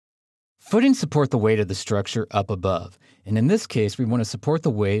Footings support the weight of the structure up above, and in this case, we want to support the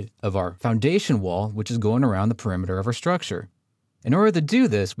weight of our foundation wall, which is going around the perimeter of our structure. In order to do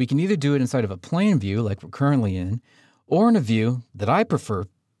this, we can either do it inside of a plane view like we're currently in, or in a view that I prefer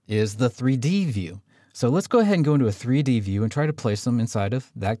is the 3D view. So let's go ahead and go into a 3D view and try to place them inside of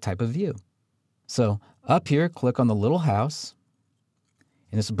that type of view. So up here, click on the little house,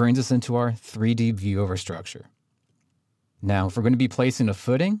 and this brings us into our 3D view of our structure. Now, if we're going to be placing a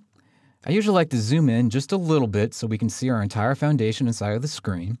footing, I usually like to zoom in just a little bit so we can see our entire foundation inside of the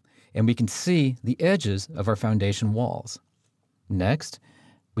screen, and we can see the edges of our foundation walls. Next,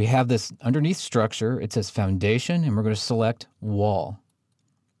 we have this underneath structure. It says foundation, and we're going to select wall.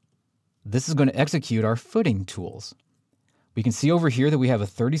 This is going to execute our footing tools. We can see over here that we have a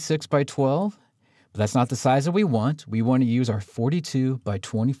 36 by 12, but that's not the size that we want. We want to use our 42 by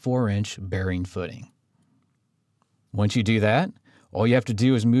 24 inch bearing footing. Once you do that, all you have to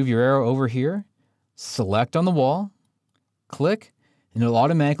do is move your arrow over here, select on the wall, click, and it'll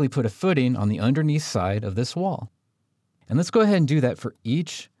automatically put a footing on the underneath side of this wall. And let's go ahead and do that for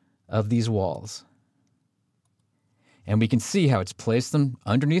each of these walls. And we can see how it's placed them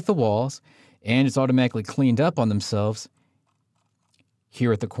underneath the walls, and it's automatically cleaned up on themselves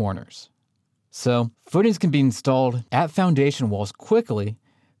here at the corners. So footings can be installed at foundation walls quickly,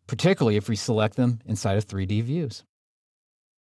 particularly if we select them inside of 3D views.